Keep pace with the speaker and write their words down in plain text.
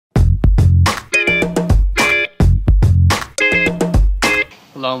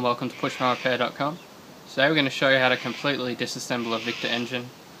Hello and welcome to PushMowerRepair.com. Today we're going to show you how to completely disassemble a Victa engine,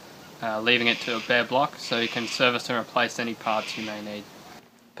 leaving it to a bare block so you can service and replace any parts you may need.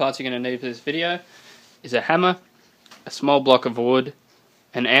 The parts you're going to need for this video is a hammer, a small block of wood,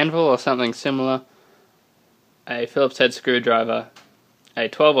 an anvil or something similar, a Phillips head screwdriver, a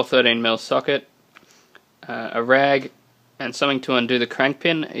 12 or 13mm socket, a rag, and something to undo the crank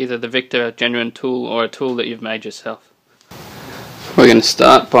pin, either the Victa genuine tool or a tool that you've made yourself. We're going to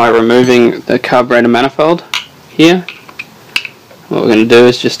start by removing the carburetor manifold here. What we're going to do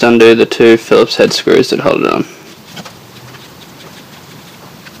is just undo the two Phillips head screws that hold it on.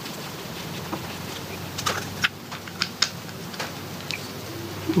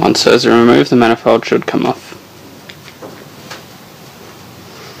 Once those are removed, the manifold should come off.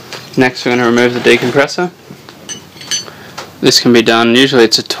 Next we're going to remove the decompressor. This can be done, usually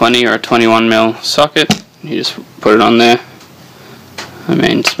it's a 20 or a 21mm socket. You just put it on there. The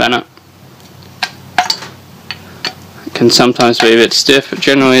main spanner. It can sometimes be a bit stiff, but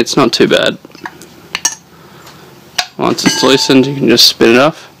generally it's not too bad. Once it's loosened, you can just spin it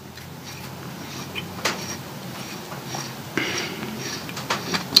off.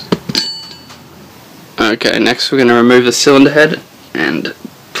 Okay, next we're going to remove the cylinder head and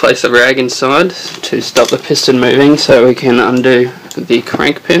place a rag inside to stop the piston moving so we can undo the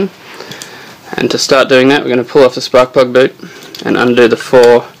crank pin. And to start doing that, we're going to pull off the spark plug boot and undo the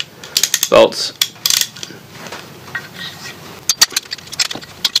 4 bolts.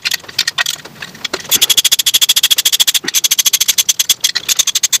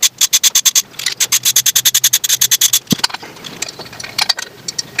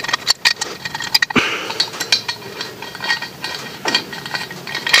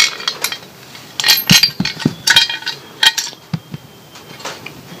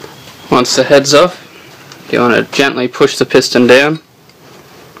 Once the head's off, you want to gently push the piston down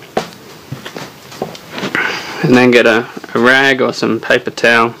and then get a rag or some paper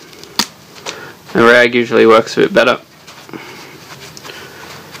towel. A rag usually works a bit better.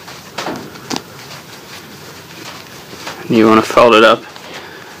 And you want to fold it up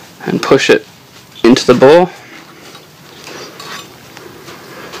and push it into the bore.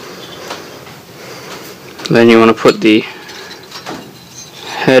 Then you want to put the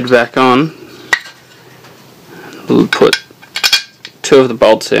head back on. We'll put 2 of the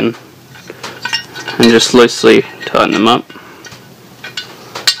bolts in and just loosely tighten them up.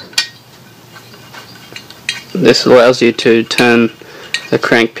 This allows you to turn the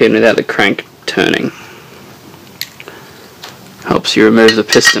crank pin without the crank turning. Helps you remove the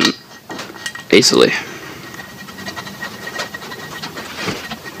piston easily.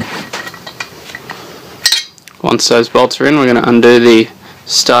 Once those bolts are in, we're going to undo the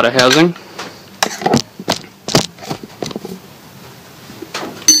starter housing.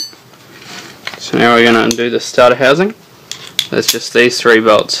 So now we're going to undo the starter housing. There's just these 3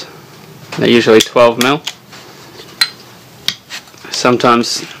 bolts. They're usually 12mm.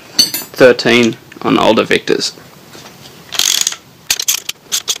 Sometimes 13 on older Victas.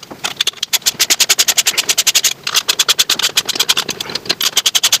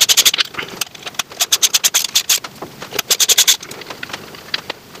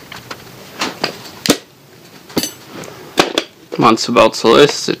 Once the bolts are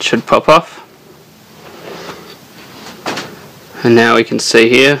loose, it should pop off. And now we can see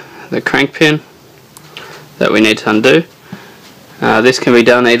here the crank pin that we need to undo. This can be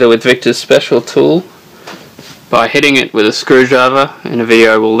done either with Victa's special tool, by hitting it with a screwdriver, in a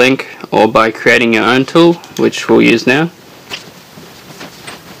video we'll link, or by creating your own tool, which we'll use now.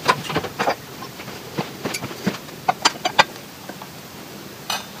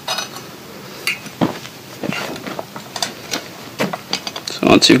 So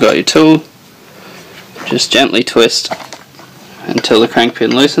once you've got your tool, just gently twist until the crank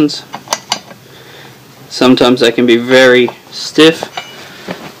pin loosens. Sometimes they can be very stiff.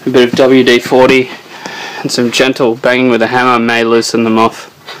 A bit of WD-40 and some gentle banging with a hammer may loosen them off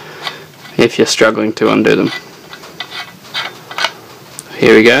if you're struggling to undo them.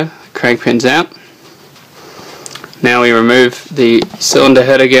 Here we go, crank pin's out. Now we remove the cylinder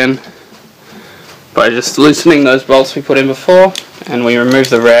head again by just loosening those bolts we put in before, and we remove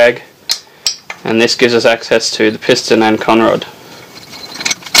the rag, and this gives us access to the piston and conrod.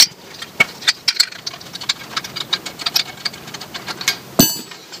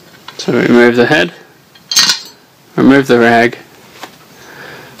 So we remove the head, remove the rag,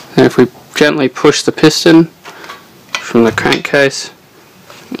 and if we gently push the piston from the crankcase,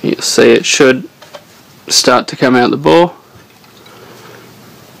 you'll see it should start to come out the bore.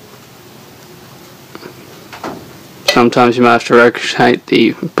 sometimes you might have to rotate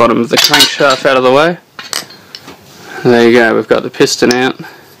the bottom of the crankshaft out of the way. There you go, we've got the piston out,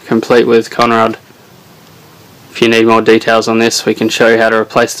 complete with conrod. If you need more details on this, we can show you how to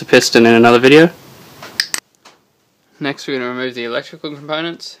replace the piston in another video. Next we're going to remove the electrical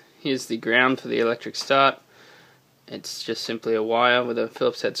components. Here's the ground for the electric start. It's just simply a wire with a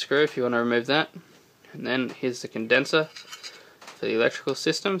Phillips head screw if you want to remove that. And then here's the condenser for the electrical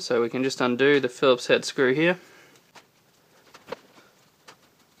system, so we can just undo the Phillips head screw here.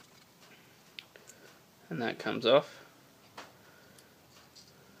 And that comes off.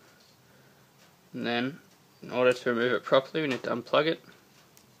 And then, in order to remove it properly, we need to unplug it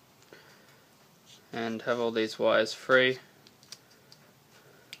and have all these wires free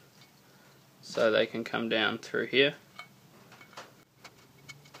so they can come down through here.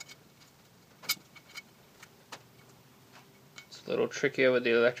 It's a little trickier with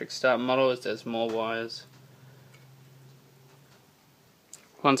the electric start model as there's more wires.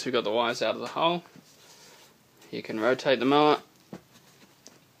 Once we've got the wires out of the hole, you can rotate the mower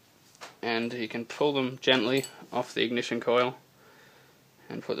and you can pull them gently off the ignition coil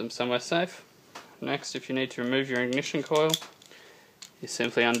and put them somewhere safe. Next, if you need to remove your ignition coil, you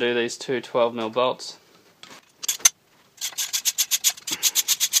simply undo these two 12mm bolts.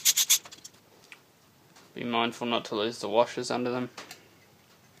 Be mindful not to lose the washers under them.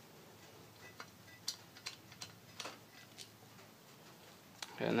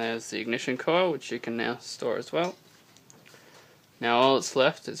 And there's the ignition coil, which you can now store as well. Now all that's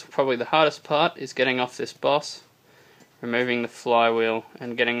left is probably the hardest part, is getting off this boss, removing the flywheel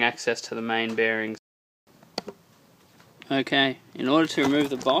and getting access to the main bearings. Okay, in order to remove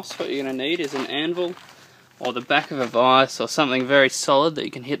the boss, what you're going to need is an anvil or the back of a vise or something very solid that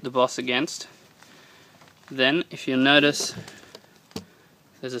you can hit the boss against. Then, if you'll notice,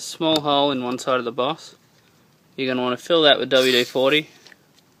 there's a small hole in one side of the boss. You're going to want to fill that with WD-40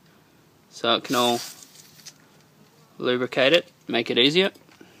 so it can all lubricate it, make it easier.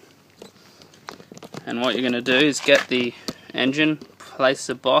 And what you're going to do is get the engine, place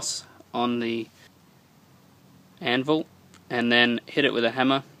the boss on the anvil, and then hit it with a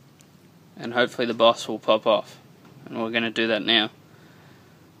hammer, and hopefully the boss will pop off. And we're going to do that now.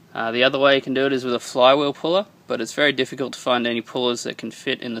 The other way you can do it is with a flywheel puller, but it's very difficult to find any pullers that can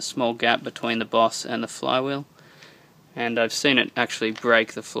fit in the small gap between the boss and the flywheel. And I've seen it actually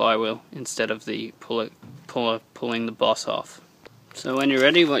break the flywheel instead of the puller pulling the boss off. So when you're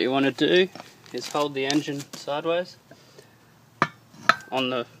ready, what you want to do is hold the engine sideways on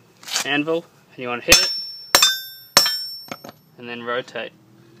the anvil, and you want to hit it and then rotate.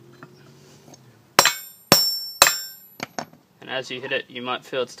 And as you hit it, you might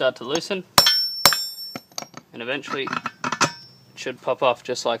feel it start to loosen, and eventually it should pop off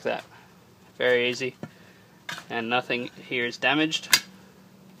just like that. Very easy, and nothing here is damaged.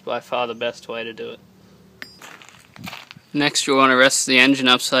 By far the best way to do it. Next, you want to rest the engine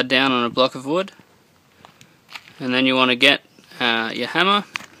upside down on a block of wood, and then you want to get your hammer,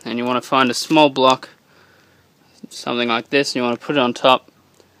 and you want to find a small block, something like this, and you want to put it on top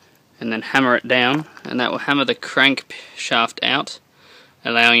and then hammer it down, and that will hammer the crank shaft out,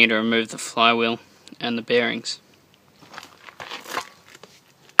 allowing you to remove the flywheel and the bearings.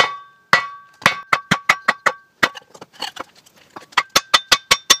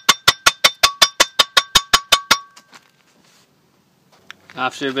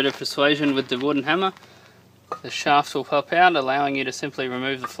 After a bit of persuasion with the wooden hammer, the shaft will pop out, allowing you to simply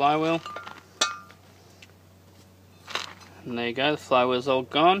remove the flywheel. And there you go, the flywheel's all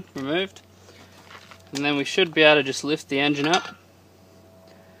gone, removed. And then we should be able to just lift the engine up.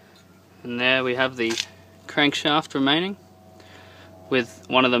 And there we have the crankshaft remaining with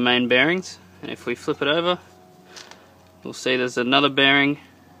one of the main bearings. And if we flip it over, we'll see there's another bearing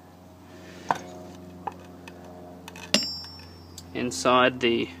inside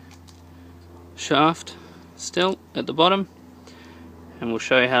the shaft still at the bottom, and we'll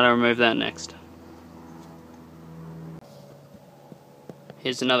show you how to remove that next.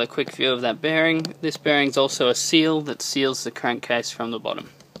 Here's another quick view of that bearing. This bearing is also a seal that seals the crankcase from the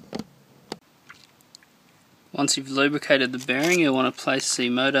bottom. Once you've lubricated the bearing, you'll want to place the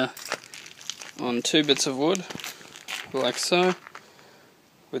motor on two bits of wood, like so,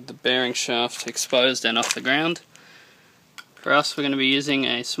 with the bearing shaft exposed and off the ground. For us, we're going to be using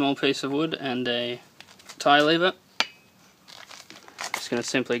a small piece of wood and a tie lever. Just going to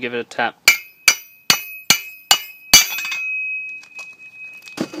simply give it a tap.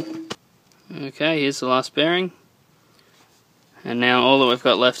 Okay, here's the last bearing. And now all that we've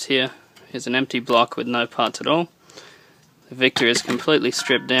got left here is an empty block with no parts at all. The Victa is completely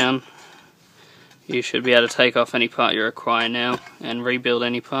stripped down. you should be able to take off any part you require now and rebuild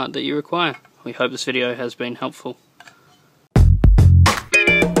any part that you require. We hope this video has been helpful.